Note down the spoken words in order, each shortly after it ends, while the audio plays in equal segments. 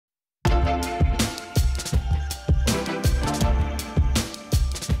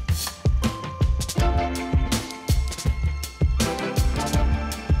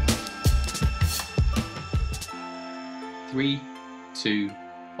2,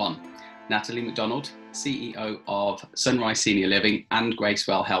 1. Natalie Macdonald, CEO of Sunrise Senior Living and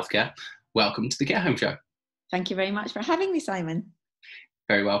Gracewell Healthcare. Welcome to the Get Home Show. Thank you very much for having me, Simon.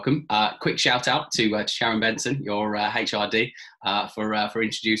 Very welcome. Quick shout out to Sharon Benson, your HRD, for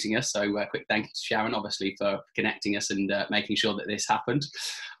introducing us. So quick thank you to Sharon, obviously, for connecting us and making sure that this happened.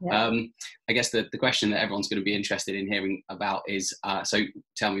 Yeah. I guess the question that everyone's going to be interested in hearing about is, so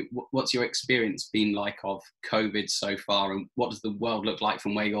tell me, what's your experience been like of COVID so far, and what does the world look like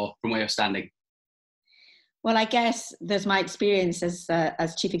from where you're standing? Well, I guess there's my experience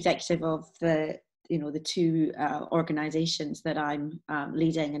as chief executive of the two organisations that I'm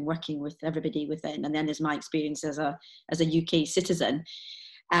leading and working with everybody within, and then there's my experience as a UK citizen.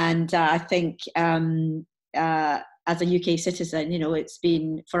 And I think as a UK citizen, it's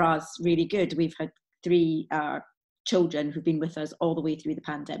been for us really good. We've had 3 children who've been with us all the way through the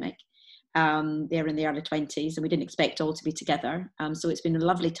pandemic. They're in the early 20s, and we didn't expect all to be together. So it's been a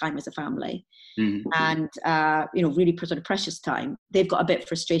lovely time as a family, and really sort of precious time. They've got a bit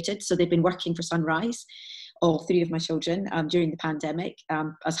frustrated, so they've been working for Sunrise, all 3 of my children, during the pandemic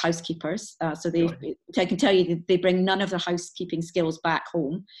as housekeepers. So I can tell you they bring none of their housekeeping skills back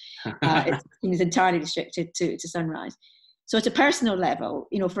home. It's entirely restricted to Sunrise. So at a personal level,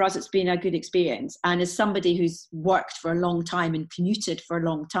 for us, it's been a good experience. And as somebody who's worked for a long time and commuted for a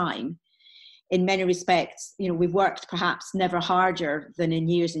long time, in many respects, we've worked perhaps never harder than in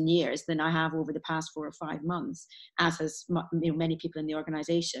years and years than I have over the past 4 or 5 months, as has many people in the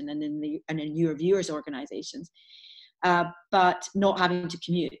organisation and in your viewers' organisations. But not having to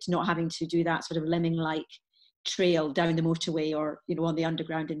commute, not having to do that sort of lemming-like trail down the motorway or on the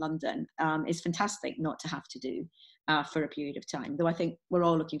underground in London is fantastic not to have to do for a period of time. Though I think we're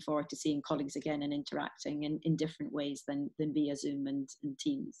all looking forward to seeing colleagues again and interacting in different ways than via Zoom and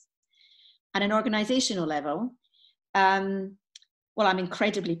Teams. At an organisational level, I'm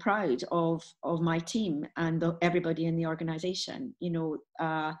incredibly proud of my team and everybody in the organisation.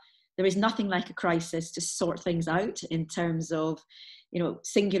 There is nothing like a crisis to sort things out in terms of,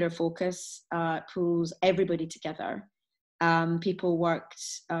 singular focus, pulls everybody together. People worked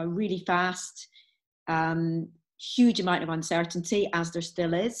really fast, huge amount of uncertainty, as there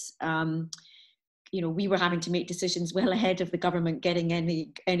still is. We were having to make decisions well ahead of the government getting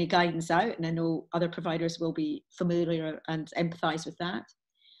any guidance out, and I know other providers will be familiar and empathise with that.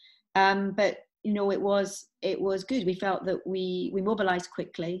 But it was good. We felt that we mobilised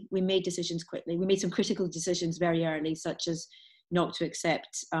quickly, we made decisions quickly, we made some critical decisions very early, such as not to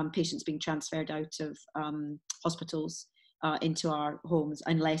accept patients being transferred out of hospitals into our homes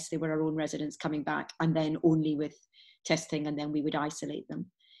unless they were our own residents coming back, and then only with testing, and then we would isolate them.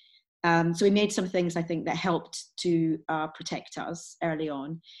 So we made some things, I think, that helped to protect us early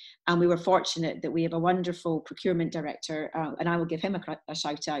on. And we were fortunate that we have a wonderful procurement director, and I will give him a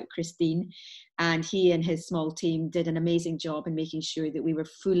shout out, Chris Dean. And he and his small team did an amazing job in making sure that we were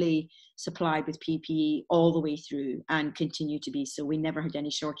fully supplied with PPE all the way through, and continue to be so. We never had any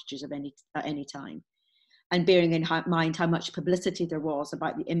shortages at any time. And bearing in mind how much publicity there was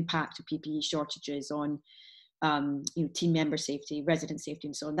about the impact of PPE shortages on team member safety, resident safety,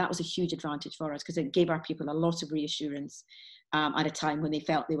 and so on. That was a huge advantage for us because it gave our people a lot of reassurance at a time when they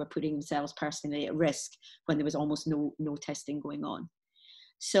felt they were putting themselves personally at risk when there was almost no testing going on.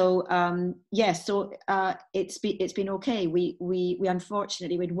 So it's been okay. We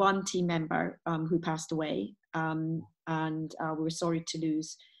unfortunately we had 1 team member who passed away, and we were sorry to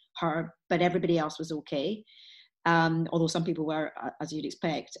lose her, but everybody else was okay. Although some people were, as you'd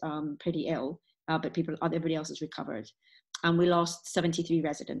expect, pretty ill. But everybody else has recovered. And we lost 73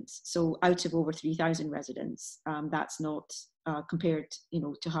 residents. So out of over 3,000 residents, that's not compared,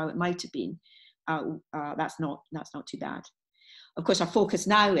 to how it might have been. That's not too bad. Of course, our focus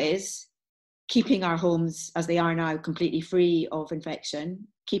now is keeping our homes as they are now completely free of infection,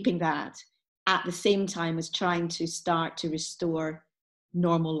 keeping that at the same time as trying to start to restore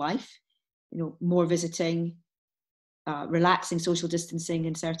normal life, more visiting, relaxing social distancing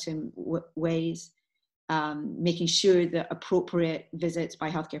in certain ways, making sure that appropriate visits by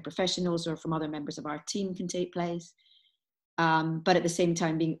healthcare professionals or from other members of our team can take place, but at the same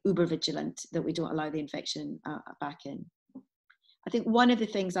time being uber vigilant that we don't allow the infection back in. I think one of the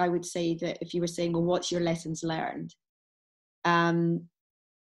things I would say, that if you were saying, well, what's your lessons learned?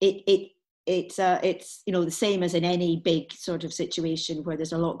 It's the same as in any big sort of situation where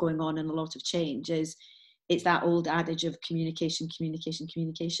there's a lot going on and a lot of change. It's that old adage of communication.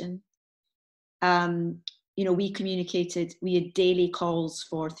 We communicated, we had daily calls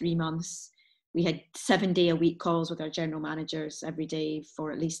for 3 months. We had 7-day-a-week calls with our general managers every day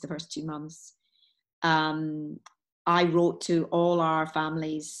for at least the first 2 months. I wrote to all our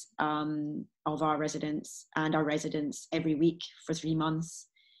families of our residents and our residents every week for 3 months,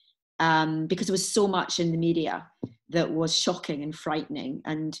 because there was so much in the media that was shocking and frightening.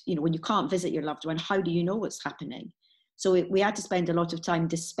 And, you know, when you can't visit your loved one, how do you know what's happening? So we had to spend a lot of time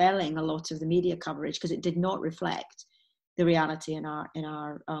dispelling a lot of the media coverage because it did not reflect the reality in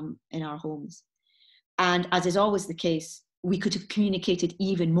our homes. And as is always the case, we could have communicated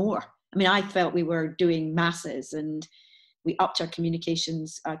even more. I mean, I felt we were doing masses, and we upped our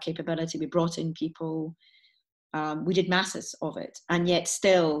communications capability. We brought in people. We did masses of it. And yet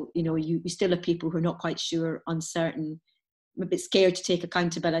still, you know, you still have people who are not quite sure, uncertain, a bit scared to take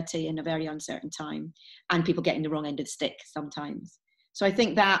accountability in a very uncertain time, and people getting the wrong end of the stick sometimes. So I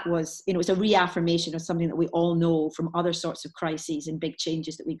think that was, you know, it's a reaffirmation of something that we all know from other sorts of crises and big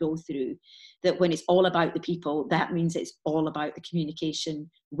changes that we go through, that when it's all about the people, that means it's all about the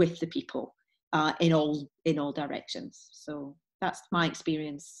communication with the people in all directions. So that's my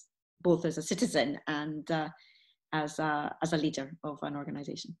experience, both as a citizen and as a leader of an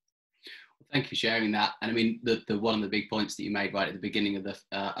organisation. Thank you for sharing that. And I mean, the one of the big points that you made right at the beginning of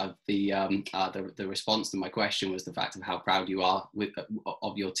the response to my question was the fact of how proud you are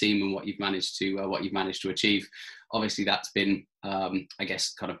of your team and what you've managed to achieve. Obviously, that's been, I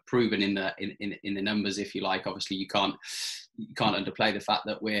guess, kind of proven in the numbers, if you like. Obviously, you can't underplay the fact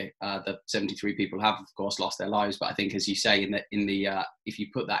that the 73 people have, of course, lost their lives. But I think, as you say, if you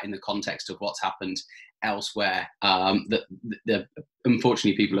put that in the context of what's happened elsewhere,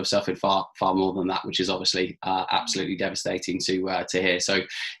 unfortunately, people have suffered far more than that, which is obviously absolutely devastating to hear. So it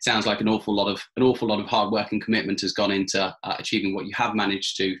sounds like an awful lot of hard work and commitment has gone into achieving what you have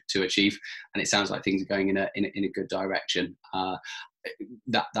managed to achieve, and it sounds like things are going in a good direction.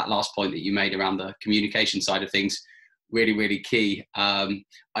 That last point that you made around the communication side of things, really, really key.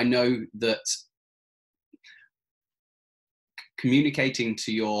 I know that communicating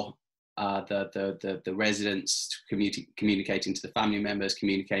to your the residents, communicating to the family members,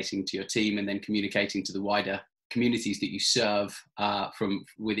 communicating to your team, and then communicating to the wider communities that you serve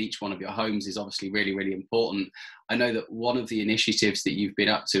with each one of your homes is obviously really, really important. I know that one of the initiatives that you've been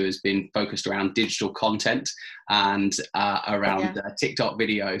up to has been focused around digital content and around TikTok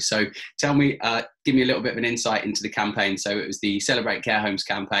videos. So tell me, give me a little bit of an insight into the campaign. So it was the Celebrate Care Homes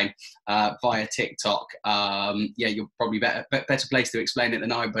campaign via TikTok. You're probably better place to explain it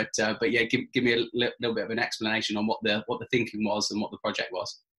than I, but yeah, give me a little bit of an explanation on what the thinking was and what the project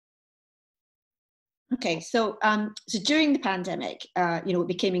was. Okay, so during the pandemic, it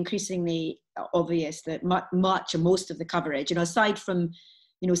became increasingly obvious that much or most of the coverage, aside from,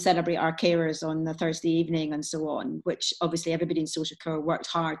 Celebrate Our Carers on the Thursday evening and so on, which obviously everybody in social care worked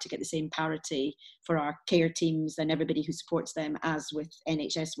hard to get the same parity for our care teams and everybody who supports them as with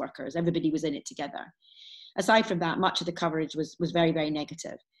NHS workers. Everybody was in it together. Aside from that, much of the coverage was very, very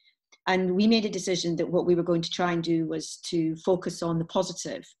negative. And we made a decision that what we were going to try and do was to focus on the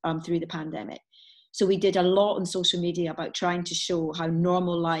positive through the pandemic. So we did a lot on social media about trying to show how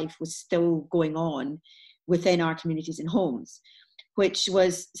normal life was still going on within our communities and homes, which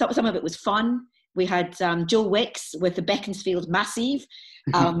was, some of it was fun. We had Joe Wicks with the Beaconsfield Massive,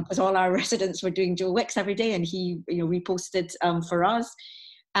 because all our residents were doing Joe Wicks every day, and he reposted for us.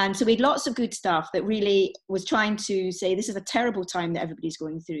 And so we had lots of good stuff that really was trying to say this is a terrible time that everybody's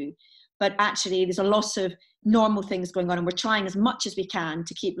going through, but actually there's a lot of normal things going on, and we're trying as much as we can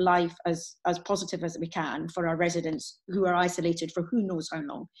to keep life as positive as we can for our residents who are isolated for who knows how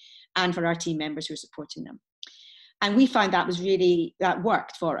long, and for our team members who are supporting them. And we found that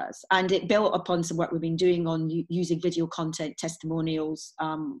worked for us, and it built upon some work we've been doing on using video content, testimonials,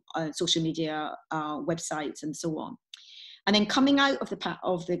 social media, websites, and so on. And then coming out of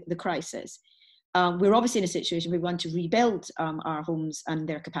the crisis, we're obviously in a situation where we want to rebuild our homes and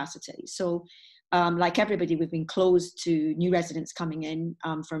their capacity. So like everybody, we've been closed to new residents coming in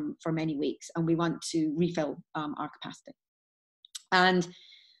for many weeks, and we want to refill our capacity. And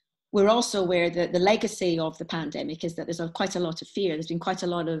we're also aware that the legacy of the pandemic is that there's quite a lot of fear. There's been quite a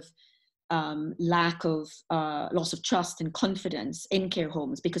lot of lack of loss of trust and confidence in care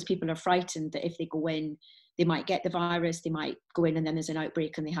homes, because people are frightened that if they go in, they might get the virus, they might go in and then there's an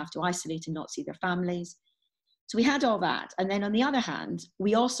outbreak and they have to isolate and not see their families. So we had all that. And then on the other hand,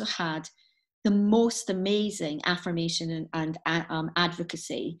 we also had the most amazing affirmation and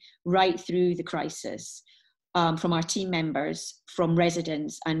advocacy right through the crisis from our team members, from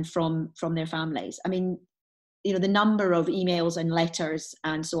residents, and from their families. I mean, the number of emails and letters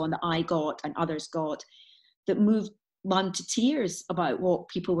and so on that I got and others got that moved one to tears about what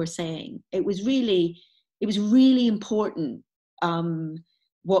people were saying. It was really important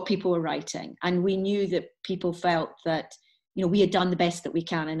what people were writing. And we knew that people felt that, you know, we had done the best that we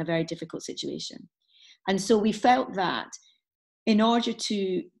can in a very difficult situation. And so we felt that in order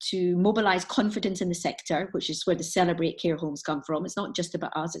to mobilize confidence in the sector, which is where the Celebrate care homes come from, it's not just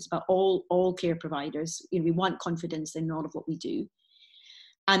about us, it's about all care providers. You know, we want confidence in all of what we do.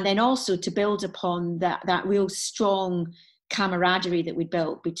 And then also to build upon that real strong camaraderie that we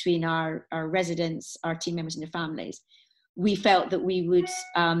built between our residents, our team members and their families. We felt that we would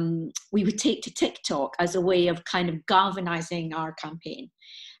take to TikTok as a way of kind of galvanizing our campaign.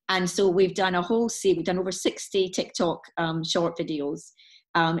 And so we've done we've done over 60 TikTok short videos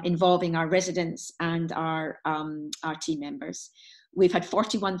involving our residents and our team members. We've had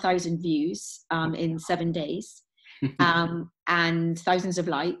 41,000 views in 7 days. And thousands of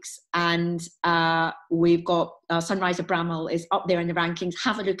likes, and we've got Sunrise of Bramwell is up there in the rankings.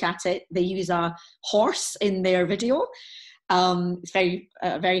 Have a look at it. They use a horse in their video. It's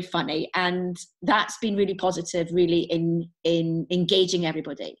very funny, and that's been really positive, really in engaging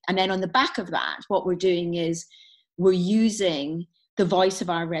everybody. And then on the back of that, what we're doing is we're using the voice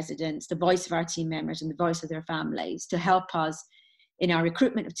of our residents, the voice of our team members, and the voice of their families to help us in our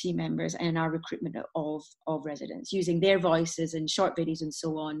recruitment of team members and our recruitment of residents, using their voices and short videos and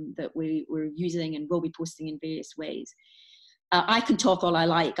so on that we're using and will be posting in various ways. I can talk all I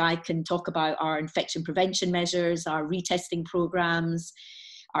like. I can talk about our infection prevention measures, our retesting programs,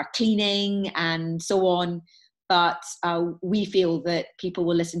 our cleaning and so on. But we feel that people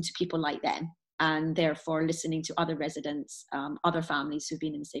will listen to people like them, and therefore listening to other residents, other families who've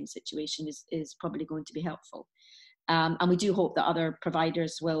been in the same situation is probably going to be helpful. And we do hope that other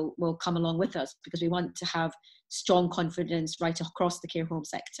providers will come along with us, because we want to have strong confidence right across the care home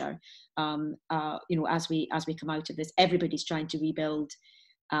sector. You know, as we come out of this, everybody's trying to rebuild,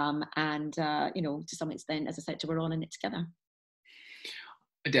 and you know, to some extent, as a sector, we're all in it together.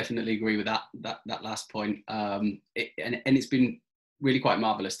 I definitely agree with that last point. And it's been really quite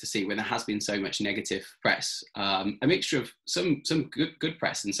marvellous to see when there has been so much negative press, a mixture of some good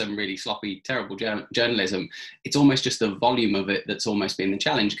press and some really sloppy, terrible journalism. It's almost just the volume of it that's almost been the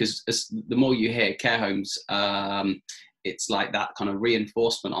challenge, because the more you hear care homes, it's like that kind of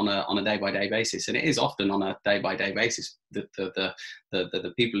reinforcement on a day-by-day basis, and it is often on a day-by-day basis that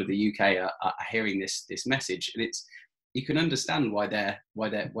the people of the UK are hearing this message, and you can understand why they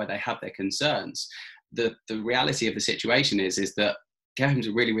have their concerns. The reality of the situation is that care homes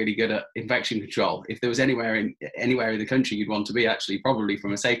are really, really good at infection control. If there was anywhere in the country you'd want to be, actually, probably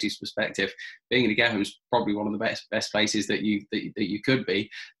from a safety perspective, being in a care home is probably one of the best places that you could be.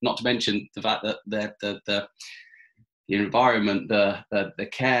 Not to mention the fact that the environment, the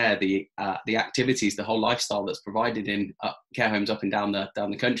care, the activities, the whole lifestyle that's provided in care homes up and down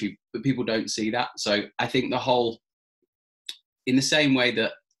the country, but people don't see that. So I think in the same way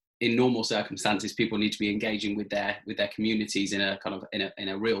that in normal circumstances, people need to be engaging with their communities in a kind of in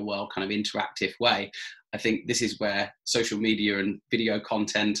a real world kind of interactive way. I think this is where social media and video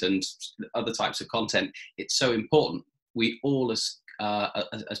content and other types of content, it's so important. We all as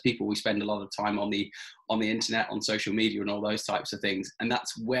people, we spend a lot of time on the internet, on social media and all those types of things. And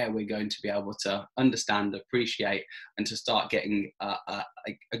that's where we're going to be able to understand, appreciate, and to start getting a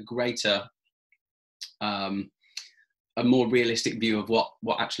greater, a more realistic view of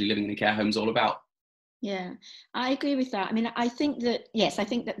what actually living in a care home is all about. Yeah, I agree with that. I mean, I think that, yes, I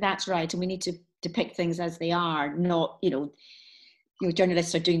think that that's right. And we need to depict things as they are, not,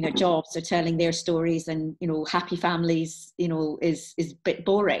 journalists are doing their jobs, they're telling their stories, and, happy families, is a bit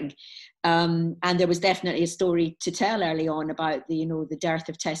boring. And there was definitely a story to tell early on about the dearth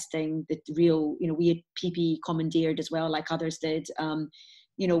of testing, the real, we had PPE commandeered as well, like others did.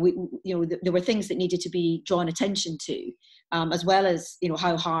 There were things that needed to be drawn attention to, as well as,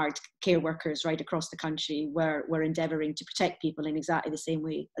 how hard care workers right across the country were endeavouring to protect people in exactly the same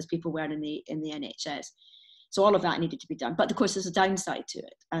way as people were in the NHS. So all of that needed to be done. But of course, there's a downside to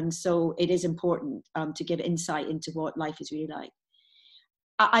it. And so it is important to give insight into what life is really like.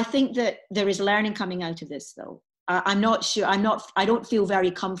 I think that there is learning coming out of this, though. I'm not sure, I don't feel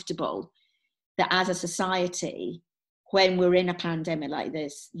very comfortable that as a society, when we're in a pandemic like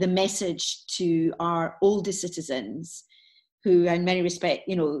this, the message to our oldest citizens, who in many respects,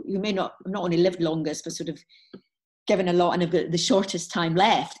 who may not only lived longest, but sort of given a lot and have got the shortest time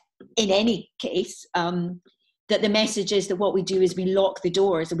left, in any case, that the message is that what we do is we lock the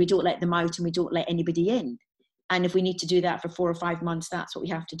doors and we don't let them out and we don't let anybody in. And if we need to do that for 4 or 5 months, that's what we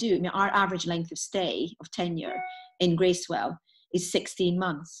have to do. I mean, our average length of stay, of tenure in Gracewell is 16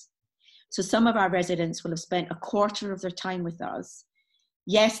 months. So some of our residents will have spent a quarter of their time with us.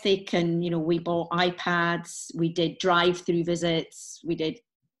 Yes, they can, we bought iPads, we did drive-through visits, we did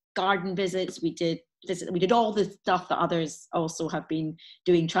garden visits, we did all the stuff that others also have been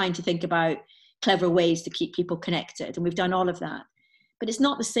doing, trying to think about clever ways to keep people connected, and we've done all of that. But it's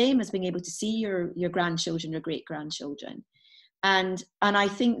not the same as being able to see your grandchildren or great grandchildren. And I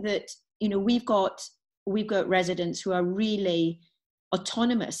think that, you know, we've got residents who are really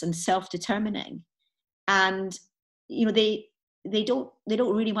autonomous and self-determining, and you know, they don't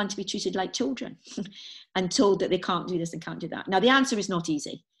really want to be treated like children and told that they can't do this and can't do that. Now, the answer is not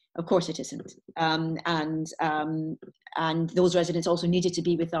easy. Of course it isn't. And those residents also needed to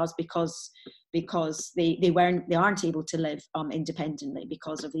be with us because they aren't able to live independently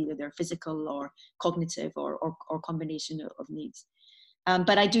because of either their physical or cognitive or combination of needs.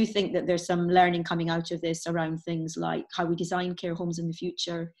 But I do think that there's some learning coming out of this around things like how we design care homes in the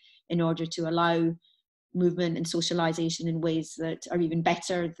future in order to allow movement and socialization in ways that are even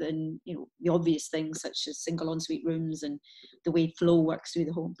better than, you know, the obvious things such as single ensuite rooms and the way flow works through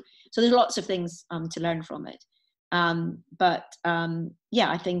the home. So there's lots of things to learn from it.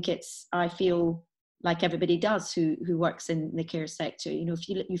 Yeah, I think I feel like everybody does who works in the care sector. You know,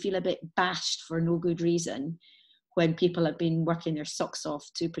 you feel a bit bashed for no good reason when people have been working their socks off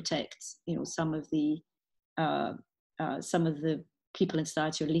to protect, you know, some of the people in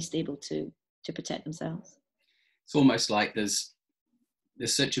society who are least able to protect themselves. It's almost like there's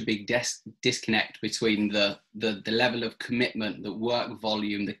such a big disconnect between the level of commitment, the work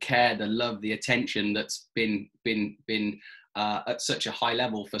volume, the care, the love, the attention that's been at such a high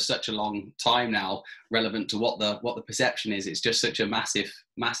level for such a long time now, relevant to what the perception is. It's just such a massive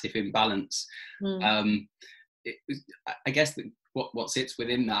imbalance. I guess that what sits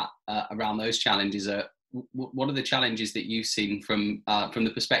within that around those challenges are, what are the challenges that you've seen from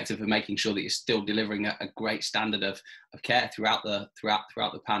the perspective of making sure that you're still delivering a great standard of care throughout the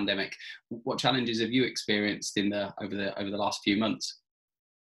pandemic? What challenges have you experienced over the last few months?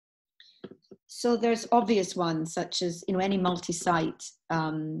 So there's obvious ones, such as, you know, any multi-site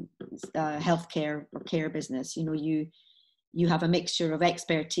healthcare or care business. You know, you have a mixture of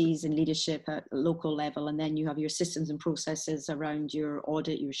expertise and leadership at a local level, and then you have your systems and processes around your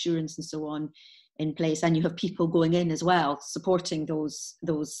audit, your assurance, and so on in place, and you have people going in as well supporting those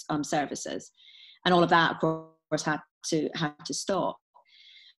services, and all of that, of course, had to stop.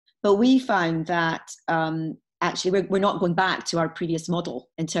 But we found that actually we're not going back to our previous model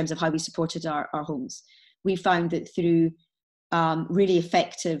in terms of how we supported our homes. We found that through really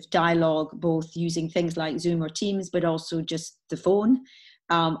effective dialogue, both using things like Zoom or Teams, but also just the phone,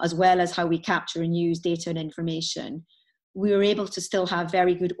 as well as how we capture and use data and information, we were able to still have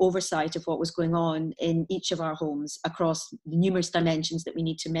very good oversight of what was going on in each of our homes across numerous dimensions that we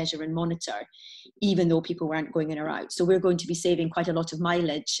need to measure and monitor, even though people weren't going in or out. So we're going to be saving quite a lot of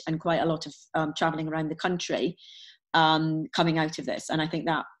mileage and quite a lot of traveling around the country coming out of this. And I think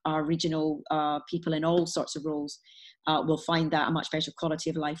that our regional people in all sorts of roles will find that a much better quality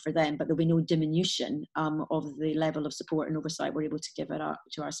of life for them, but there'll be no diminution of the level of support and oversight we're able to give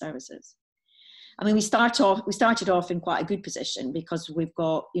to our services. I mean, we started off in quite a good position because we've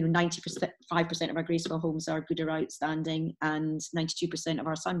got, you know, 95% of our Gracewell homes are good or outstanding, and 92% of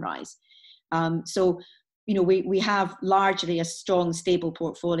our Sunrise. So, you know, we have largely a strong, stable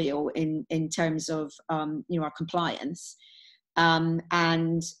portfolio in terms of, you know, our compliance,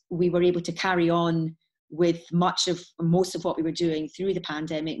 and we were able to carry on with most of what we were doing through the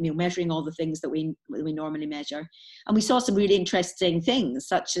pandemic, you know, measuring all the things that we normally measure. And we saw some really interesting things,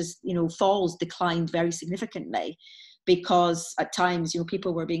 such as, you know, falls declined very significantly because at times, you know,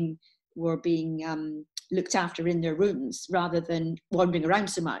 people were being looked after in their rooms rather than wandering around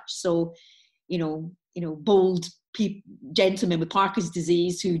so much. So, you know, bold gentlemen with Parkinson's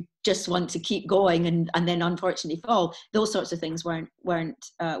disease who just want to keep going and then unfortunately fall, those sorts of things weren't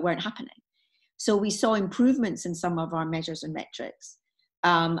happening. So we saw improvements in some of our measures and metrics,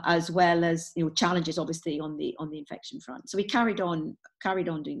 as well as, you know, challenges obviously on the infection front. So we carried on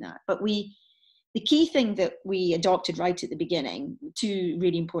doing that. But the key thing that we adopted right at the beginning, two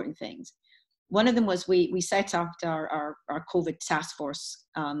really important things. One of them was we set up our COVID task force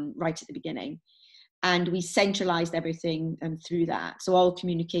right at the beginning, and we centralized everything through that. So all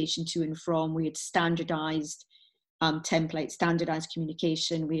communication to and from, we had standardized templates, standardized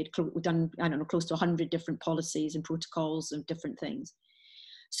communication. We've done, I don't know, close to 100 different policies and protocols of different things.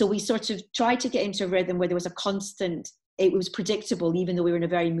 So we sort of tried to get into a rhythm where there was a constant, it was predictable, even though we were in a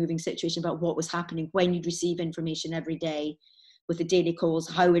very moving situation about what was happening, when you'd receive information every day with the daily calls,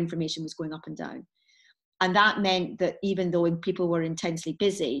 how information was going up and down. And that meant that even though people were intensely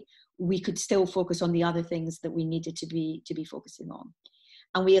busy, we could still focus on the other things that we needed to be focusing on.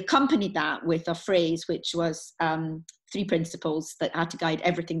 And we accompanied that with a phrase which was 3 principles that had to guide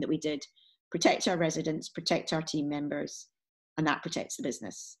everything that we did: protect our residents, protect our team members, and that protects the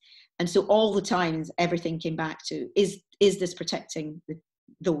business. And so all the time, everything came back to, is this protecting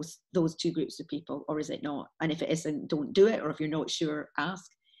those 2 groups of people, or is it not? And if it isn't, don't do it. Or if you're not sure, ask.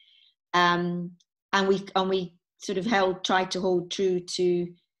 And we sort of tried to hold true to,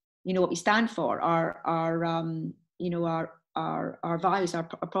 what we stand for, our values, our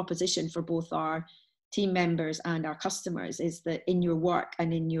proposition for both our team members and our customers is that in your work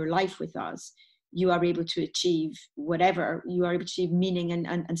and in your life with us, you are able to achieve whatever, you are able to achieve meaning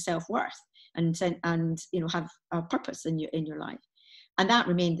and self-worth and have a purpose in your life. And that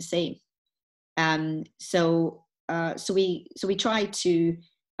remained the same. So we tried to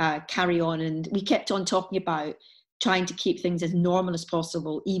carry on, and we kept on talking about trying to keep things as normal as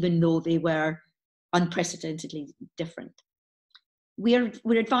possible, even though they were unprecedentedly different. We're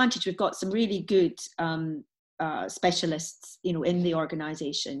advantaged. We've got some really good specialists, in the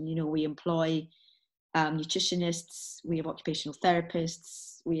organisation. We employ nutritionists, we have occupational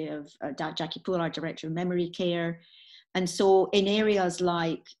therapists, we have Jackie Poole, our Director of Memory Care. And so in areas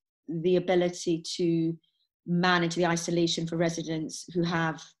like the ability to manage the isolation for residents who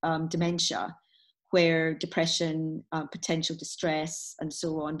have dementia, where depression, potential distress, and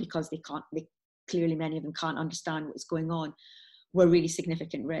so on, because clearly many of them can't understand what's going on, were really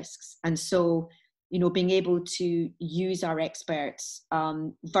significant risks. And so, being able to use our experts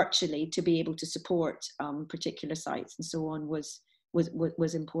virtually to be able to support particular sites and so on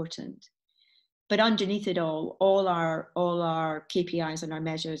was important. But underneath it all our KPIs and our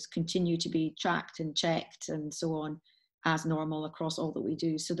measures continue to be tracked and checked and so on as normal across all that we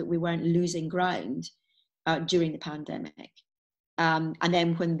do, so that we weren't losing ground during the pandemic. And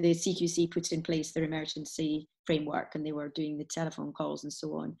then when the CQC put in place their emergency framework and they were doing the telephone calls and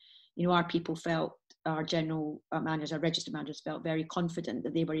so on, our people felt, our general managers, our registered managers felt very confident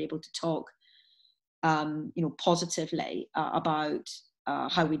that they were able to talk, positively about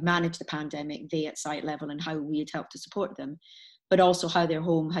how we'd managed the pandemic, they at site level, and how we had helped to support them, but also how their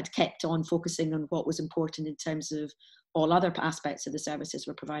home had kept on focusing on what was important in terms of all other aspects of the services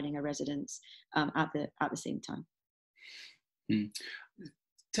we're providing our residents at the same time.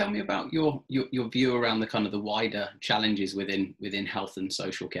 Tell me about your view around the kind of the wider challenges within health and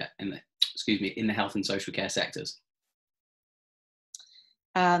social care in the health and social care sectors.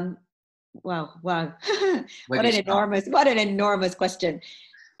 Wow. what an enormous question.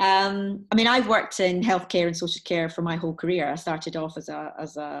 I've worked in healthcare and social care for my whole career. I started off as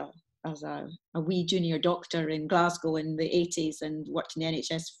a wee junior doctor in Glasgow in the 80s and worked in the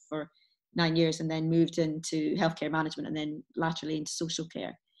NHS for 9 years, and then moved into healthcare management and then laterally into social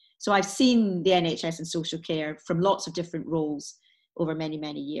care. So I've seen the NHS and social care from lots of different roles over many,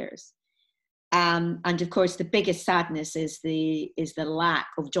 many years. And of course, the biggest sadness is the lack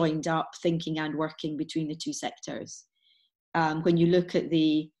of joined up thinking and working between the 2 sectors. When you look at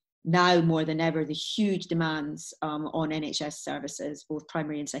now more than ever, the huge demands on NHS services, both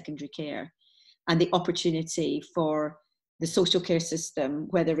primary and secondary care, and the opportunity for the social care system,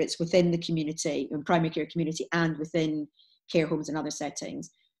 whether it's within the community, in primary care community, and within care homes and other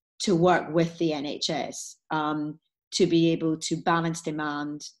settings, to work with the NHS, to be able to balance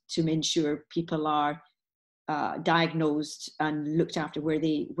demand, to ensure people are diagnosed and looked after where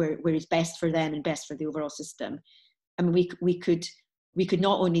is best for them and best for the overall system. We could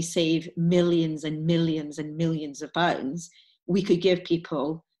not only save millions and millions and millions of pounds, we could give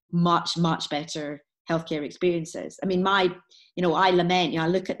people much, much better healthcare experiences. I lament, I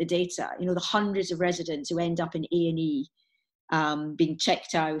look at the data, the hundreds of residents who end up in A&E being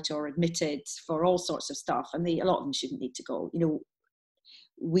checked out or admitted for all sorts of stuff, and a lot of them shouldn't need to go.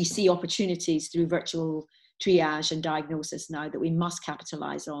 We see opportunities through virtual triage and diagnosis now that we must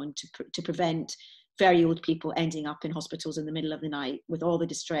capitalise on to prevent very old people ending up in hospitals in the middle of the night with all the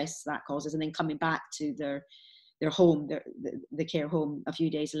distress that causes, and then coming back to their home, the care home a few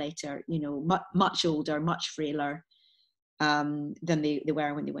days later, much older, much frailer than they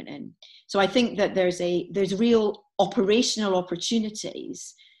were when they went in. So I think that there's real operational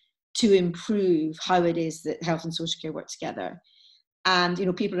opportunities to improve how it is that health and social care work together. And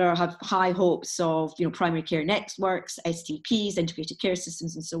people have high hopes of primary care networks, STPs, integrated care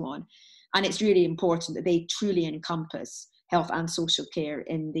systems, and so on. And it's really important that they truly encompass health and social care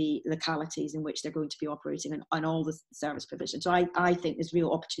in the localities in which they're going to be operating and all the service provision. So I think there's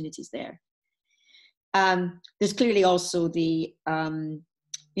real opportunities there. There's clearly also the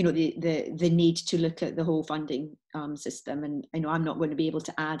need to look at the whole funding system. And I'm not going to be able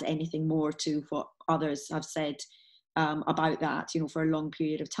to add anything more to what others have said about that, for a long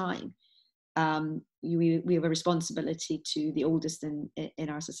period of time. We have a responsibility to the oldest in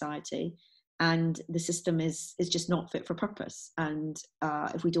our society, and the system is just not fit for purpose. And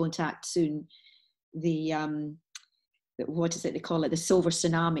if we don't act soon, the what is it they call it, the silver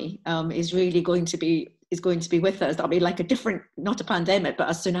tsunami, is really going to be with us. That'll be like a different, not a pandemic, but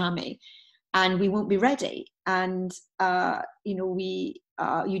a tsunami, and we won't be ready. And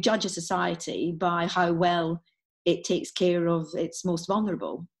you judge a society by how well it takes care of its most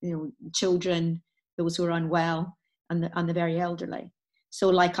vulnerable, children, those who are unwell, and the very elderly. So,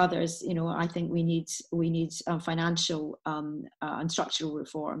 like others, I think we need financial and structural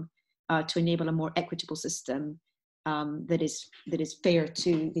reform to enable a more equitable system that is fair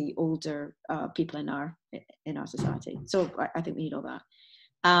to the older people in our society. So, I think we need all that.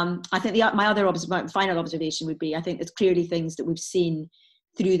 I think my final observation would be, I think there's clearly things that we've seen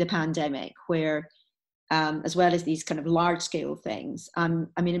through the pandemic where, as well as these kind of large scale things,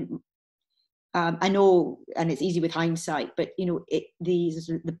 I know, and it's easy with hindsight, but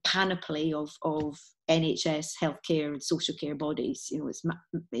the panoply of NHS healthcare and social care bodies, it's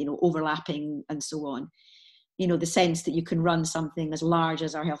overlapping and so on. The sense that you can run something as large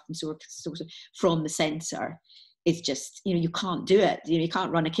as our health and social from the centre is just, you can't do it. You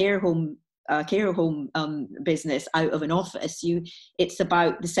can't run a care home business out of an office. It's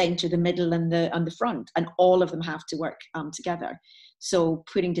about the centre, the middle, and the front, and all of them have to work together. So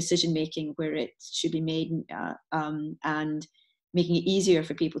putting decision making where it should be made, and making it easier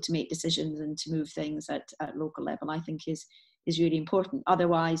for people to make decisions and to move things at local level, I think is really important.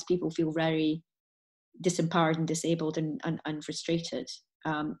 Otherwise, people feel very disempowered and disabled and frustrated,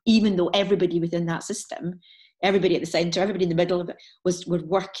 even though everybody within that system, everybody at the centre, everybody in the middle of it was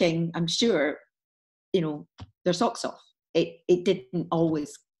working, I'm sure, their socks off. It didn't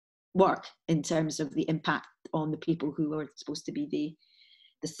always work in terms of the impact on the people who are supposed to be the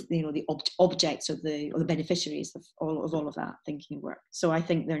objects or the beneficiaries of all of that thinking work. So I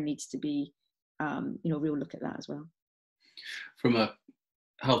think there needs to be real look at that as well. From a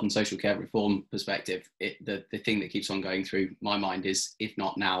health and social care reform perspective, the thing that keeps on going through my mind is, if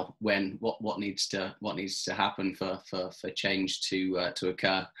not now, when? What needs to happen for change to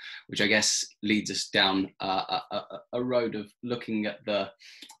occur? Which I guess leads us down a road of looking at the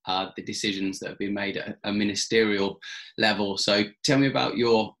decisions that have been made at a ministerial level. So tell me about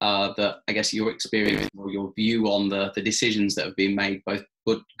your experience or your view on the decisions that have been made, both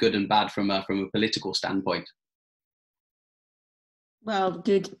good and bad, from a political standpoint. Well,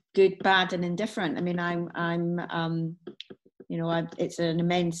 good, bad, and indifferent. I mean, it's an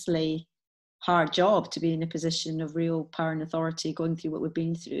immensely hard job to be in a position of real power and authority, going through what we've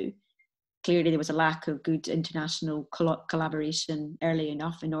been through. Clearly, there was a lack of good international collaboration early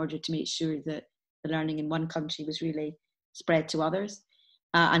enough in order to make sure that the learning in one country was really spread to others.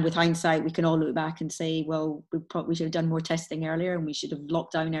 And with hindsight, we can all look back and say, well, we should have done more testing earlier, and we should have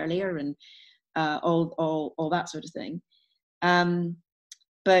locked down earlier, and all that sort of thing.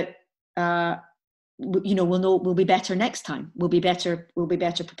 But we'll be better next time. We'll be better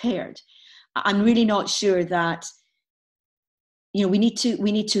prepared. I'm really not sure that, we need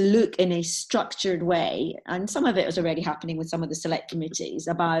to look in a structured way, and some of it is already happening with some of the select committees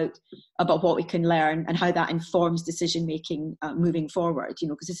about what we can learn and how that informs decision making moving forward.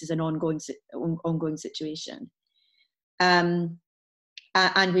 Because this is an ongoing situation.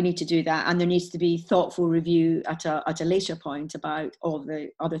 And we need to do that, and there needs to be thoughtful review at a later point about all the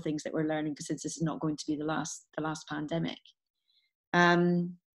other things that we're learning, because this is not going to be the last pandemic.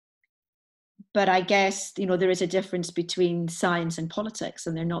 But I guess there is a difference between science and politics,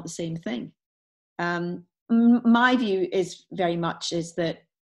 and they're not the same thing. My view is very much that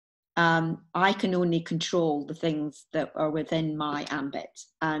I can only control the things that are within my ambit,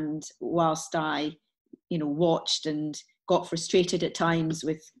 and whilst I watched and got frustrated at times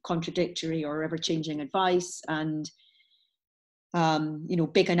with contradictory or ever-changing advice and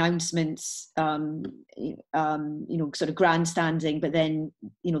big announcements, sort of grandstanding, but then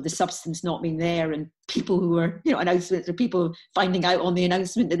the substance not being there, and people who were announcements, or people finding out on the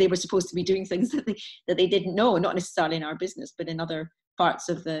announcement that they were supposed to be doing things that they didn't know, not necessarily in our business, but in other parts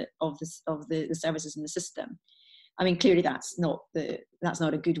of the services in the system. I mean, clearly that's not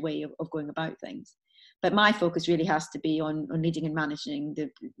a good way of going about things. But my focus really has to be on leading and managing the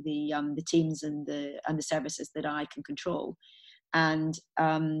teams and the services that I can control and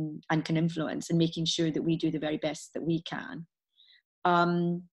can influence, and making sure that we do the very best that we can.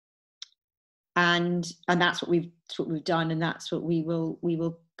 And that's what we've done, and that's what we will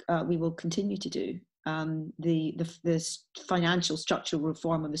continue to do. the financial structural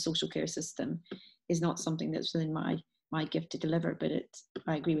reform of the social care system is not something that's within my gift to deliver, but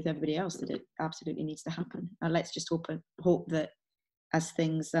I agree with everybody else that it absolutely needs to happen. And let's just hope that as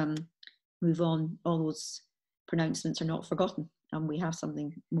things move on, all those pronouncements are not forgotten, and we have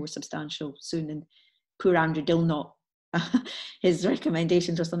something more substantial soon. And poor Andrew Dilnot, his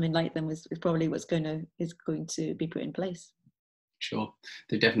recommendations or something like them is probably is going to be put in place. Sure,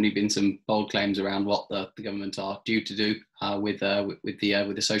 there've definitely been some bold claims around what the government are due to do with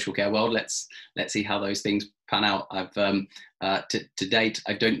the social care world. Let's see how those things pan out. I've to date,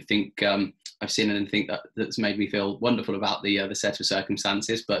 I don't think I've seen anything that's made me feel wonderful about the set of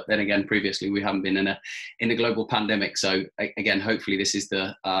circumstances. But then again, previously we haven't been in a global pandemic. So again, hopefully this is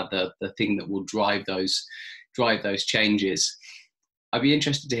the thing that will drive those changes. I'd be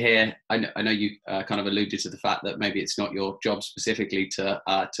interested to hear. I know you kind of alluded to the fact that maybe it's not your job specifically to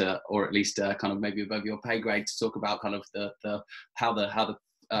or at least kind of maybe above your pay grade to talk about kind of how the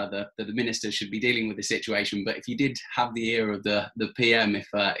minister should be dealing with the situation. But if you did have the ear of the PM,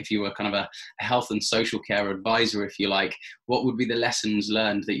 if you were kind of a health and social care advisor, if you like, what would be the lessons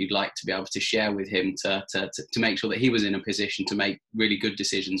learned that you'd like to be able to share with him to make sure that he was in a position to make really good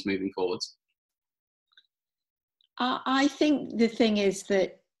decisions moving forwards? I think the thing is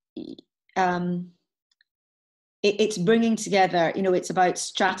that it's bringing together, it's about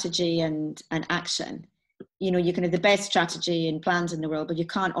strategy and action. You can have the best strategy and plans in the world, but you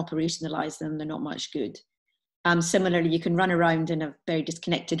can't operationalize them. They're not much good. Similarly, you can run around in a very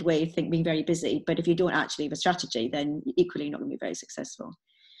disconnected way, being very busy, but if you don't actually have a strategy, then equally you're not going to be very successful.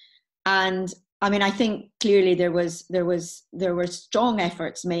 And I mean, I think clearly there were strong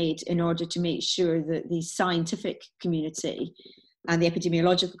efforts made in order to make sure that the scientific community and the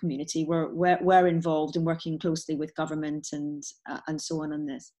epidemiological community were involved in working closely with government and so on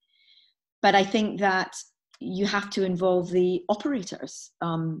this. But I think that you have to involve the operators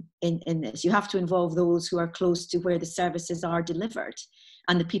in this. You have to involve those who are close to where the services are delivered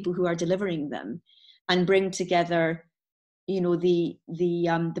and the people who are delivering them, and bring together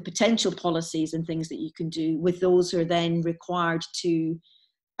the potential policies and things that you can do with those who are then required to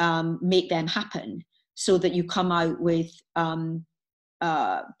make them happen, so that you come out with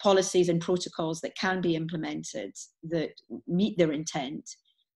policies and protocols that can be implemented, that meet their intent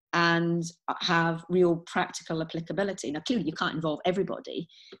and have real practical applicability. Now, clearly you can't involve everybody,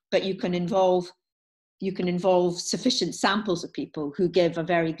 but you can involve sufficient samples of people who give a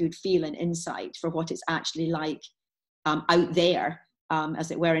very good feel and insight for what it's actually like out there, as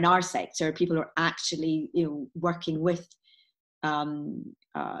it were, in our sector. People are actually, working with,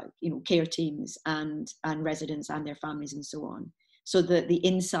 care teams and residents and their families and so on, so that the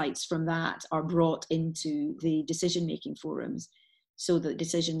insights from that are brought into the decision-making forums, so that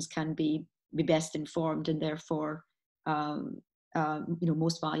decisions can be best informed and therefore,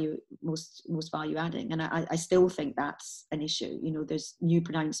 most value adding. And I still think that's an issue. There's new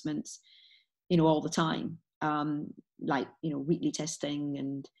pronouncements, all the time. Weekly testing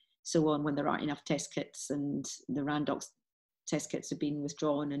and so on, when there aren't enough test kits, and the Randox test kits have been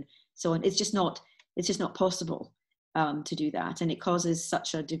withdrawn and so on. It's just not possible to do that, and it causes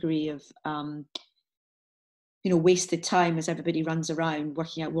such a degree of wasted time as everybody runs around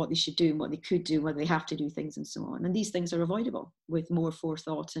working out what they should do and what they could do, whether they have to do things and so on. And these things are avoidable with more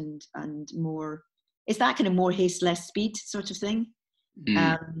forethought and more. It's that kind of more haste, less speed sort of thing.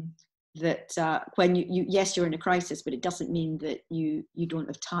 That when you're in a crisis, but it doesn't mean that you don't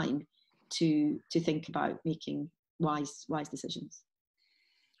have time to think about making wise decisions.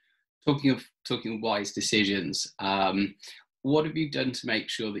 Talking of wise decisions, what have you done to make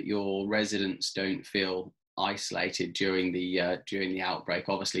sure that your residents don't feel isolated during the outbreak?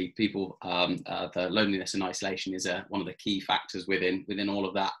 Obviously, people, the loneliness and isolation is one of the key factors within all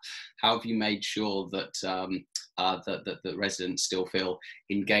of that. How have you made sure that the residents still feel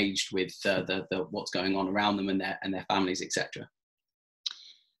engaged with the what's going on around them and their families, etc.?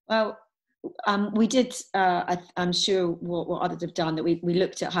 Well, we did. I'm sure what others have done, that we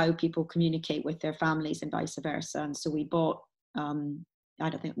looked at how people communicate with their families and vice versa, and so we bought. I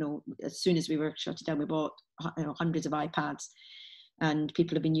don't know. As soon as we were shut down, we bought hundreds of iPads, and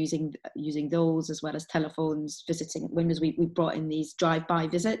people have been using those, as well as telephones, visiting at windows. We brought in these drive-by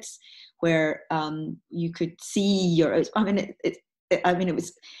visits where you could see your.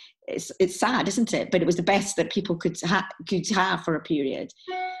 It's sad, isn't it? But it was the best that people could have for a period.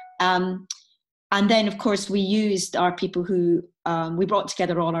 And then, of course, we used our people who, we brought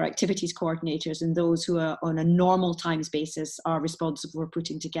together all our activities coordinators, and those who are on a normal times basis are responsible for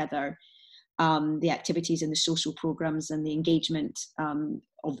putting together the activities and the social programs and the engagement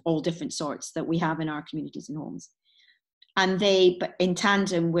of all different sorts that we have in our communities and homes. And they, but in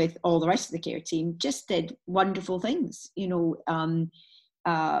tandem with all the rest of the care team, just did wonderful things,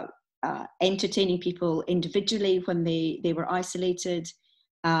 entertaining people individually when they were isolated,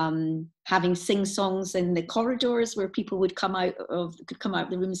 having sing-songs in the corridors where people would come out of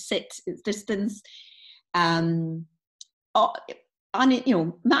the room, sit at distance, and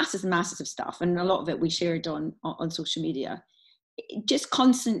masses and masses of stuff, and a lot of it we shared on social media. Just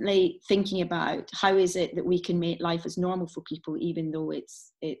constantly thinking about how is it that we can make life as normal for people, even though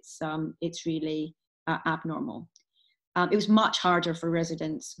it's really abnormal. It was much harder for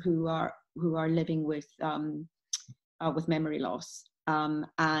residents who are living with memory loss,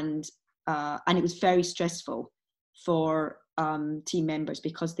 and it was very stressful for team members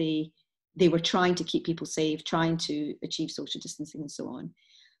because they were trying to keep people safe, trying to achieve social distancing and so on.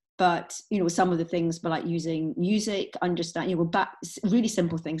 But some of the things were like using music, back, really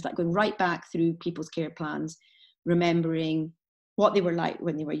simple things like going right back through people's care plans, remembering what they were like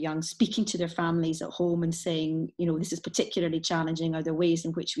when they were young, speaking to their families at home and saying, this is particularly challenging. Are there ways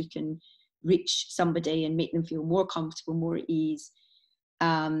in which we can reach somebody and make them feel more comfortable, more at ease,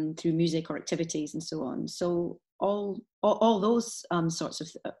 through music or activities and so on. So all those sorts of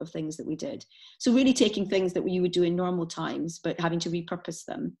things that we did. So really taking things that you would do in normal times, but having to repurpose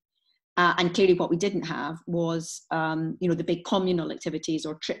them. And clearly what we didn't have was, the big communal activities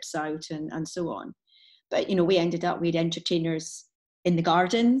or trips out and so on. But, we ended up, we had entertainers in the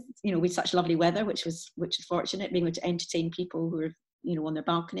garden, with such lovely weather, which was fortunate, being able to entertain people who were, on their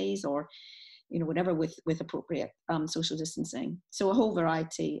balconies or, whatever with appropriate social distancing. So a whole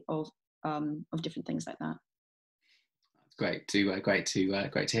variety of different things like that. That's great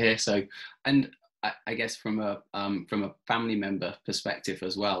to hear. So, and I guess from a family member perspective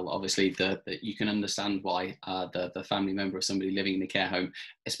as well, obviously you can understand why the family member of somebody living in a care home,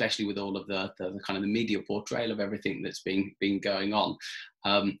 especially with all of the kind of the media portrayal of everything that's been going on.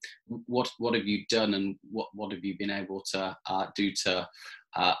 What have you done, and what have you been able to do to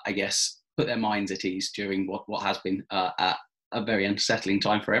I guess put their minds at ease during what has been a very unsettling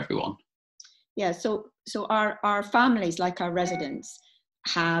time for everyone? Yeah, so our families, like our residents,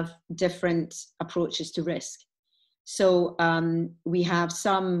 have different approaches to risk. So we have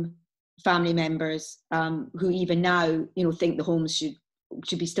some family members who even now, think the homes should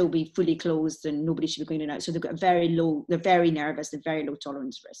still be fully closed and nobody should be going in and out. So they've got they're very nervous, they're very low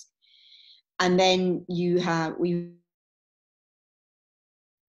tolerance risk. And then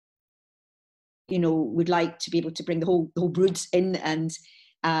would like to be able to bring the whole broods in and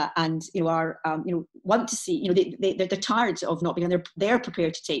want to see, they're tired of not being, and they're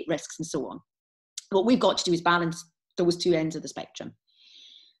prepared to take risks and so on. What we've got to do is balance those two ends of the spectrum.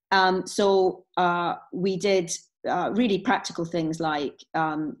 So we did really practical things like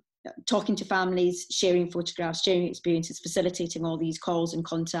talking to families, sharing photographs, sharing experiences, facilitating all these calls and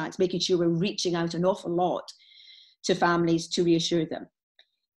contacts, making sure we're reaching out an awful lot to families to reassure them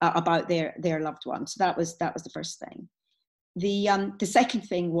about their loved ones. So that was the first thing. The second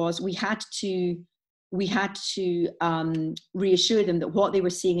thing was we had to reassure them that what they were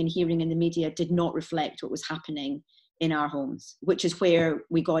seeing and hearing in the media did not reflect what was happening in our homes, which is where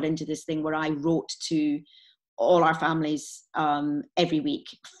we got into this thing where I wrote to all our families every week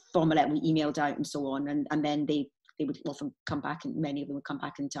from a letter we emailed out and so on, and then they would often come back, and many of them would come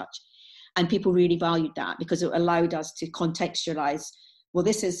back in touch, and people really valued that because it allowed us to contextualize. Well,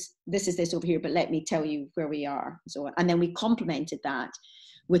 this is this over here, but let me tell you where we are, and so on. And then we complemented that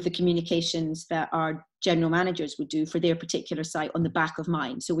with the communications that our general managers would do for their particular site on the back of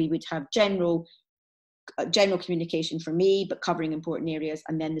mine. So we would have general communication for me, but covering important areas,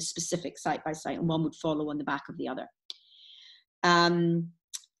 and then the specific site by site, and one would follow on the back of the other. And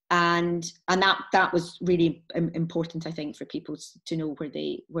that was really important, I think, for people to know where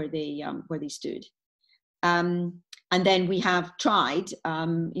they stood. And then we have tried,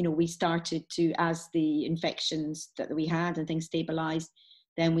 we started to, as the infections that we had and things stabilized,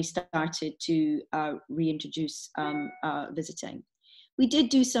 then we started to reintroduce visiting. We did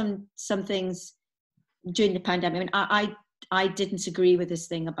do some things during the pandemic. I mean, I didn't agree with this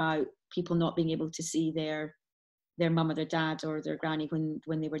thing about people not being able to see their mum or their dad or their granny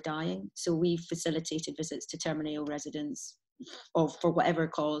when they were dying. So we facilitated visits to terminally ill residents for whatever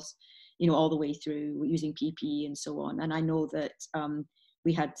cause, all the way through using PPE and so on. And I know that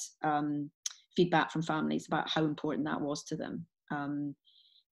we had feedback from families about how important that was to them.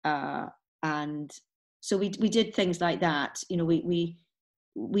 And so we did things like that. We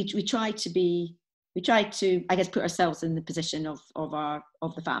tried to, I guess, put ourselves in the position of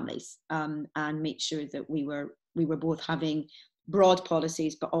the families, and make sure that we were both having broad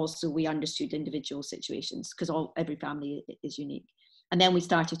policies, but also we understood individual situations, because every family is unique. And then we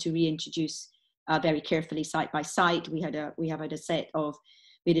started to reintroduce very carefully, site by site. We had a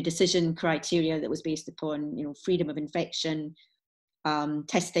decision criteria that was based upon, you know, freedom of infection,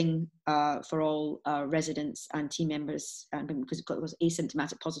 testing for all residents and team members, because it was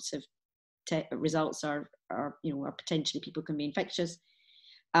asymptomatic positive results are potentially people can be infectious.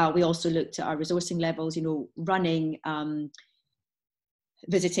 We also looked at our resourcing levels, you know, running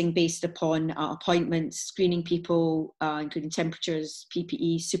visiting based upon appointments, screening people, including temperatures,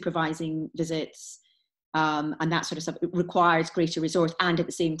 PPE, supervising visits, and that sort of stuff. It requires greater resource, and at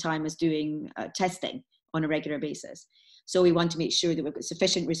the same time as doing testing on a regular basis. So we want to make sure that we've got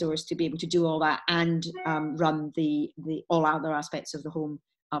sufficient resource to be able to do all that and run the all other aspects of the home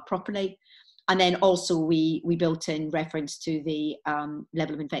properly. And then also we built in reference to the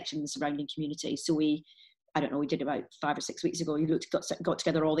level of infection in the surrounding community. So we did about 5 or 6 weeks ago, got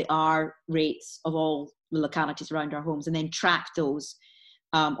together all the R rates of all the localities around our homes and then tracked those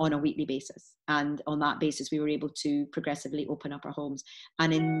on a weekly basis. And on that basis, we were able to progressively open up our homes.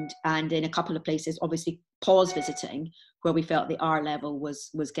 And in a couple of places, obviously pause visiting, where we felt the R level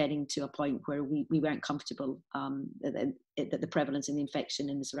was getting to a point where we weren't comfortable, that the prevalence in the infection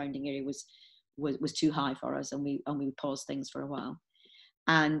in the surrounding area was too high for us, and we paused things for a while.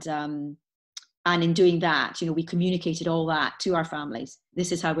 And in doing that, you know, we communicated all that to our families.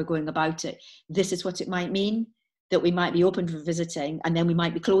 This is how we're going about it. This is what it might mean, that we might be open for visiting and then we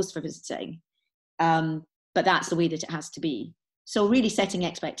might be closed for visiting. But that's the way that it has to be. So really setting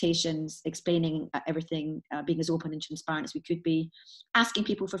expectations, explaining everything, being as open and transparent as we could be, asking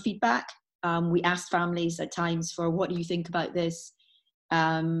people for feedback. We asked families at times for, what do you think about this?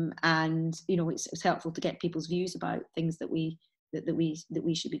 And, you know, it's helpful to get people's views about things that we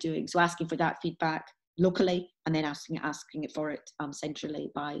should be doing. So asking for that feedback locally, and then asking it for it centrally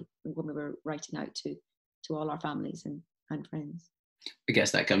when we were writing out to all our families and friends. I guess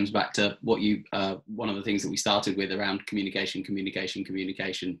that comes back to what one of the things that we started with around communication,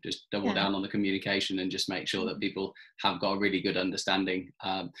 just double down on the communication and just make sure that people have got a really good understanding.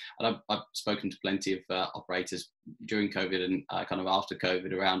 And I've spoken to plenty of operators during COVID and kind of after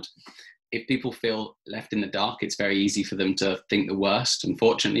COVID around, if people feel left in the dark, it's very easy for them to think the worst.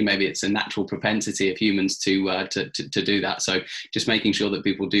 Unfortunately, maybe it's a natural propensity of humans to do that. So just making sure that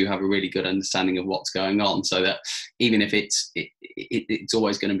people do have a really good understanding of what's going on, so that even if it's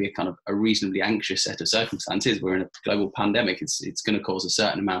always going to be a kind of a reasonably anxious set of circumstances. We're in a global pandemic. It's going to cause a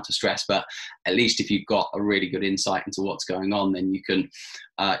certain amount of stress, but at least if you've got a really good insight into what's going on, then you can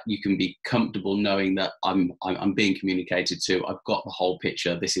be comfortable knowing that I'm being communicated to. I've got the whole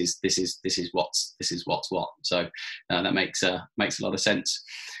picture. This is what's what. So that makes a lot of sense.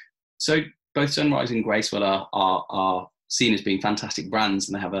 So both Sunrise and Gracewell are seen as being fantastic brands,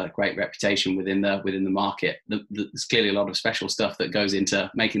 and they have a great reputation within the market. There's clearly a lot of special stuff that goes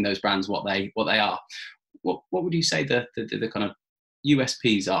into making those brands what they are. What would you say the kind of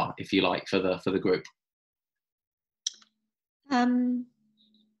USPs are, if you like, for the group?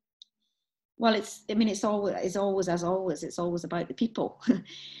 Well, it's always about the people.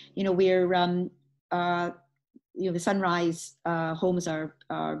 You know, we're the Sunrise homes are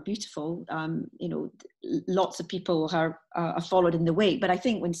beautiful. You know, lots of people have followed in the wake. But I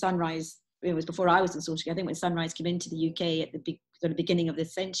think when Sunrise, it was before I was in social care, I think when Sunrise came into the UK at the beginning of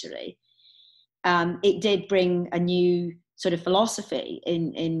this century, it did bring a new sort of philosophy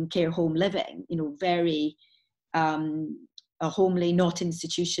in care home living. You know, very homely, not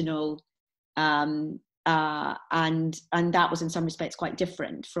institutional. And that was in some respects quite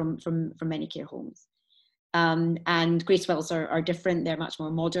different from many care homes. And Gracewells are different. They're much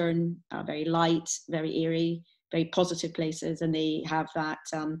more modern, very light, very airy, very positive places, and they have that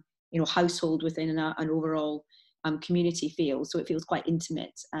household within an overall community feel. So it feels quite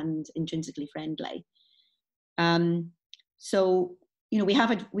intimate and intrinsically friendly. So we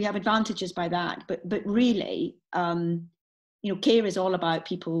have advantages by that, but really, care is all about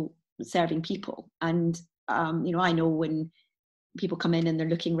people serving people. And I know when people come in and they're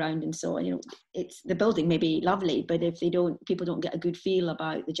looking around and so on, it's the building may be lovely, but if people don't get a good feel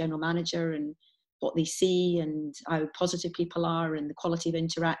about the general manager and what they see and how positive people are and the quality of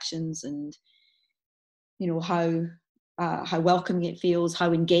interactions and how welcoming it feels,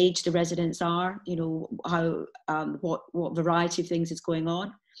 how engaged the residents are, how what variety of things is going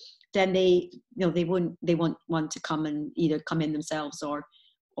on, then they won't want to come and either come in themselves or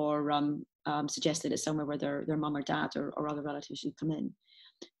suggest that it's somewhere where their mum or dad or other relatives should come in.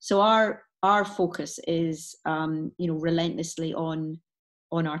 So our focus is relentlessly on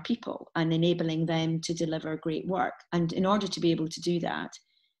on our people and enabling them to deliver great work. And in order to be able to do that,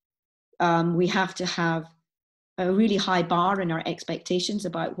 we have to have a really high bar in our expectations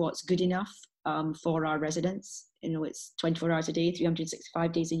about what's good enough for our residents. It's 24 hours a day,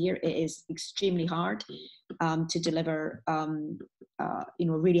 365 days a year. It is extremely hard to deliver, a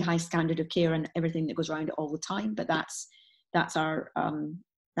really high standard of care and everything that goes around it all the time. But that's our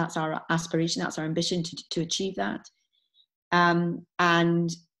aspiration, that's our ambition to achieve that. And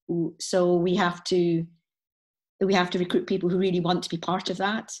so we have to recruit people who really want to be part of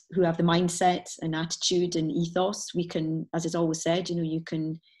that, who have the mindset and attitude and ethos. We can, as is always said,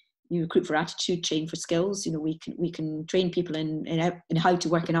 you recruit for attitude, train for skills. We can train people in how to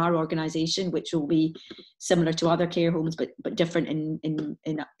work in our organisation, which will be similar to other care homes, but different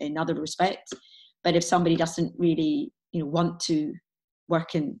in other respects. But if somebody doesn't really want to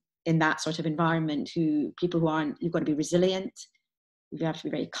work in that sort of environment, you've got to be resilient. You have to be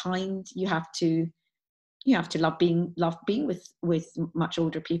very kind. You have to love being with much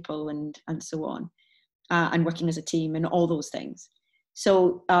older people and so on, and working as a team and all those things.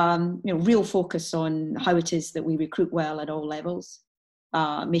 So real focus on how it is that we recruit well at all levels,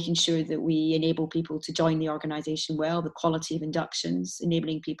 making sure that we enable people to join the organisation well, the quality of inductions,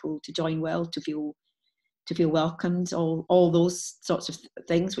 enabling people to join well, to feel welcomed, all those sorts of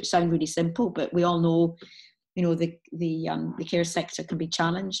things, which sound really simple, but we all know the care sector can be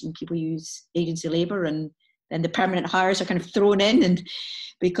challenged, and people use agency labour, and then the permanent hires are kind of thrown in, and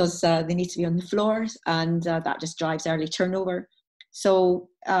because they need to be on the floors, and that just drives early turnover. So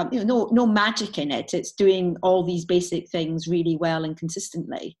no magic in it. It's doing all these basic things really well and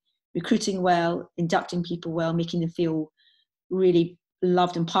consistently, recruiting well, inducting people well, making them feel really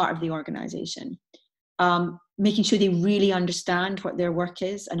loved and part of the organisation, making sure they really understand what their work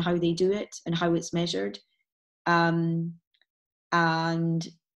is and how they do it and how it's measured. And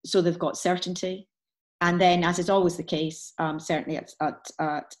so they've got certainty. And then, as is always the case, certainly at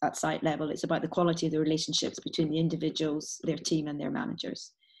site level, it's about the quality of the relationships between the individuals, their team, and their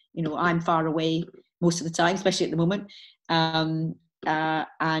managers. I'm far away most of the time, especially at the moment,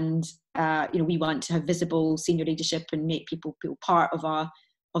 we want to have visible senior leadership and make people feel part of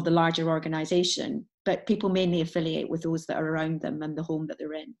the larger organisation. But people mainly affiliate with those that are around them and the home that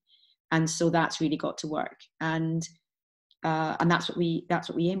they're in. And so that's really got to work, and that's what we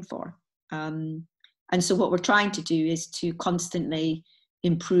aim for. And so what we're trying to do is to constantly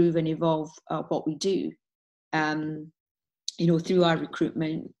improve and evolve what we do, through our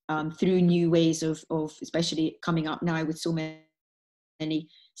recruitment, through new ways of especially coming up now with so many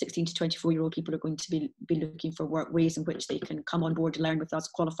 16 to 24-year-old people are going to be looking for work, ways in which they can come on board, learn with us,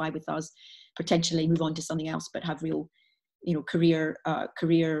 qualify with us, potentially move on to something else, but have real, career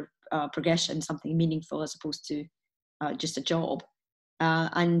progression, something meaningful as opposed to just a job.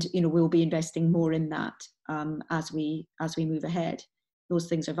 And we'll be investing more in that as we move ahead. Those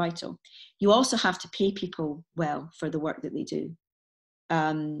things are vital. You also have to pay people well for the work that they do,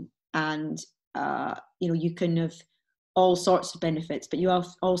 you can have all sorts of benefits, but you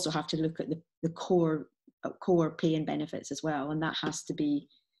also have to look at the core pay and benefits as well, and that has to be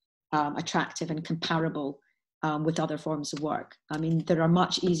attractive and comparable with other forms of work. I mean, there are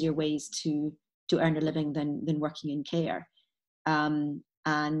much easier ways to earn a living than working in care. And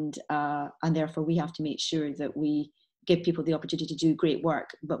therefore we have to make sure that we give people the opportunity to do great work,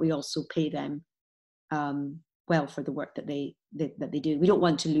 but we also pay them well for the work that they do. We don't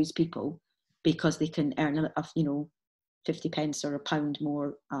want to lose people because they can earn 50 pence or a pound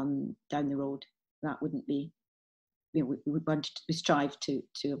more down the road. That wouldn't be, we strive to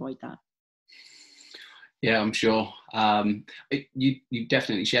avoid that. Yeah, I'm sure. You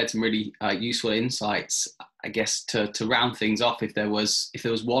definitely shared some really useful insights. I guess to round things off, if there was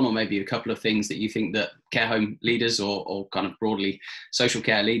one or maybe a couple of things that you think that care home leaders or kind of broadly social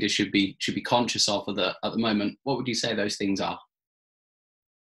care leaders should be conscious of at the moment, what would you say those things are?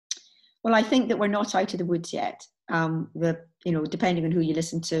 Well, I think that we're not out of the woods yet. Depending on who you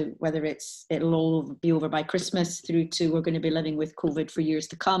listen to, whether it'll all be over by Christmas through to we're going to be living with COVID for years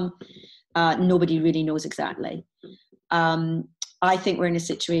to come. Nobody really knows exactly. I think we're in a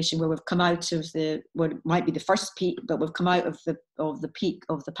situation where we've come out of what might be the first peak, but we've come out of the peak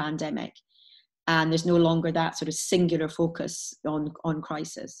of the pandemic, and there's no longer that sort of singular focus on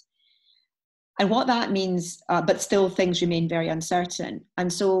crisis. And what that means, but still things remain very uncertain.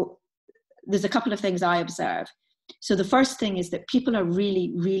 And so there's a couple of things I observe. So the first thing is that people are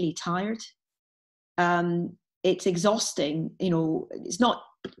really, really tired. It's exhausting. It's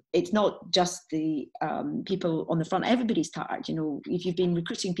not just the people on the front. Everybody's tired. If you've been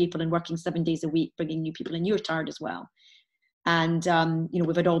recruiting people and working 7 days a week, bringing new people in, you're tired as well. And,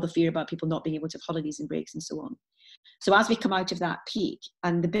 we've had all the fear about people not being able to have holidays and breaks and so on. So as we come out of that peak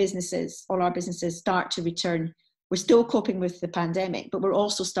and the businesses, all our businesses start to return, we're still coping with the pandemic, but we're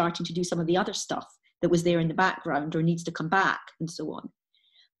also starting to do some of the other stuff that was there in the background or needs to come back and so on.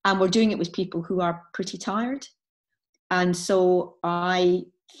 And we're doing it with people who are pretty tired. And so I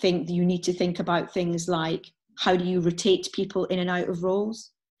think you need to think about things like, how do you rotate people in and out of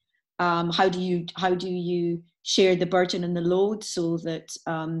roles? How do you share the burden and the load so that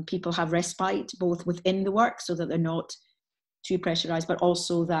people have respite both within the work so that they're not too pressurized, but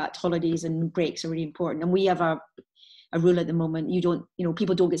also that holidays and breaks are really important. And we have a rule at the moment: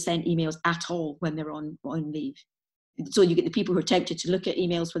 people don't get sent emails at all when they're on leave. So you get the people who are tempted to look at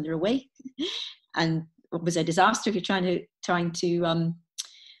emails when they're away, and it was a disaster if you're trying to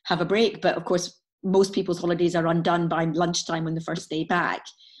have a break. But of course, most people's holidays are undone by lunchtime on the first day back,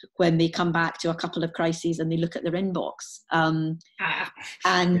 when they come back to a couple of crises and they look at their inbox.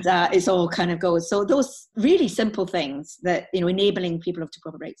 It's all kind of goes. So those really simple things that, enabling people to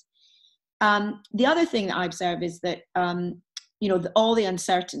proper breaks. The other thing that I observe is that, all the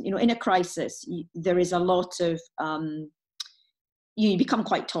uncertain, in a crisis, there is a lot of, you become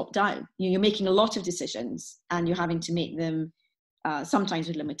quite top down. You're making a lot of decisions and you're having to make them sometimes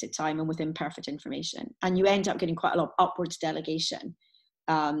with limited time and with imperfect information. And you end up getting quite a lot of upwards delegation,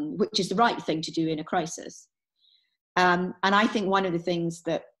 which is the right thing to do in a crisis. And I think one of the things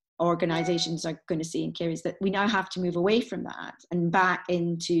that organizations are going to see in care is that we now have to move away from that and back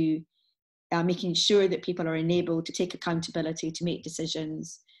into making sure that people are enabled to take accountability, to make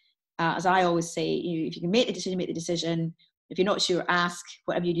decisions. As I always say, if you can make the decision, make the decision. If you're not sure, ask.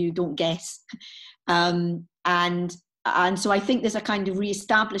 Whatever you do, don't guess. And so I think there's a kind of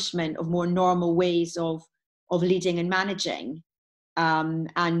re-establishment of more normal ways of leading and managing,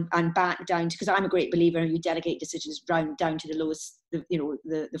 and back down to, because I'm a great believer you delegate decisions down to the lowest,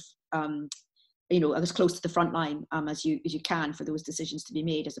 as close to the front line as you can for those decisions to be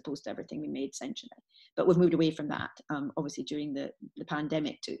made, as opposed to everything being made centrally. But we've moved away from that, obviously during the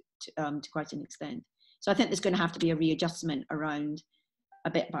pandemic to quite an extent. So I think there's going to have to be a readjustment around a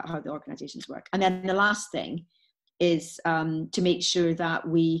bit about how the organisations work. And then the last thing is to make sure that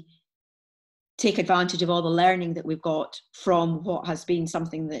we take advantage of all the learning that we've got from what has been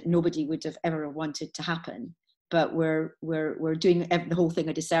something that nobody would have ever wanted to happen. But we're doing the whole thing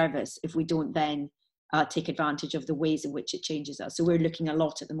a disservice if we don't then take advantage of the ways in which it changes us. So we're looking a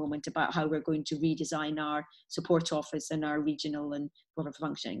lot at the moment about how we're going to redesign our support office and our regional and whatever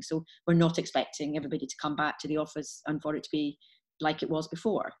functioning. So we're not expecting everybody to come back to the office and for it to be like it was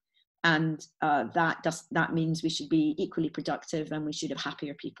before. And that means we should be equally productive and we should have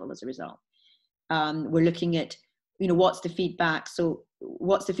happier people as a result. We're looking at, what's the feedback? So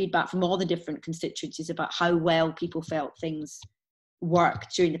what's the feedback from all the different constituencies about how well people felt things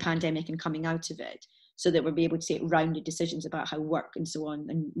worked during the pandemic and coming out of it, so that we'll be able to take rounded decisions about how work and so on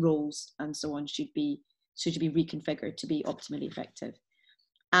and roles and so on should be reconfigured to be optimally effective.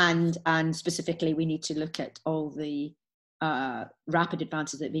 And specifically, we need to look at all the rapid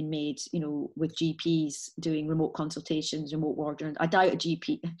advances that have been made, with GPs doing remote consultations, remote ordering. I doubt a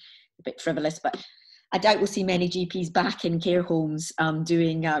GP, a bit frivolous, but I doubt we'll see many GPs back in care homes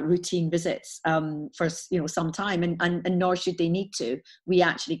doing routine visits for some time, and nor should they need to. We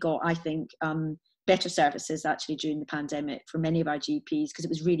actually got, I think, better services actually during the pandemic for many of our GPs because it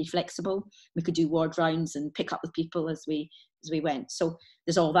was really flexible. We could do ward rounds and pick up with people as we went. So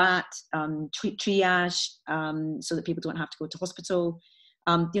there's all that, triage, so that people don't have to go to hospital.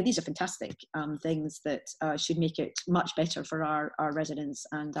 These are fantastic things that should make it much better for our residents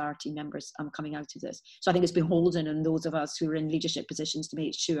and our team members coming out of this. So I think it's beholden on those of us who are in leadership positions to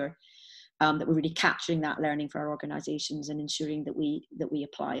make sure that we're really capturing that learning for our organisations and ensuring that we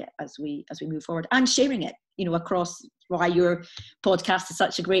apply it as we move forward, and sharing it, across why your podcast is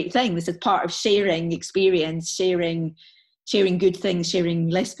such a great thing. This is part of sharing experience, sharing good things, sharing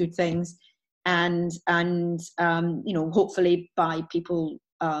less good things. And hopefully by people,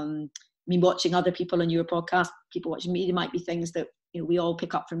 watching other people on your podcast, people watching me, there might be things that we all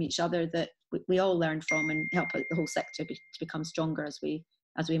pick up from each other that we all learn from and help the whole sector to become stronger as we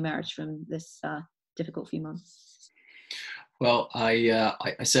emerge from this difficult few months. Well, I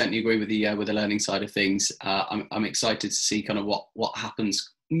certainly agree with the learning side of things. I'm excited to see kind of what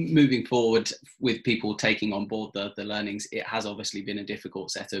happens moving forward with people taking on board the learnings. It has obviously been a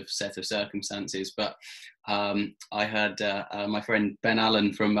difficult set of circumstances, but I heard my friend Ben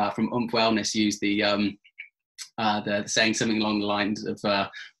Allen from Wellness use the they're saying something along the lines of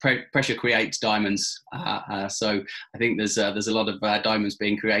pressure creates diamonds. So I think there's a lot of diamonds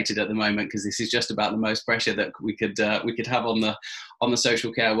being created at the moment, because this is just about the most pressure that we could have on the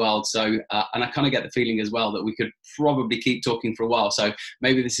social care world. So and I kind of get the feeling as well that we could probably keep talking for a while. So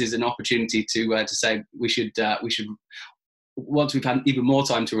maybe this is an opportunity to say we should once we've had even more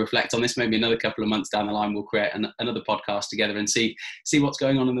time to reflect on this, maybe another couple of months down the line, we'll create another podcast together and see what's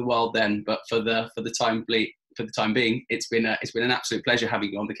going on in the world then. But for the time being, it's been an absolute pleasure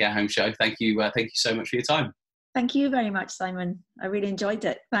having you on the Care Home Show. Thank you so much for your time. Thank you very much, Simon. I really enjoyed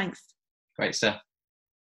it. Thanks. Great stuff.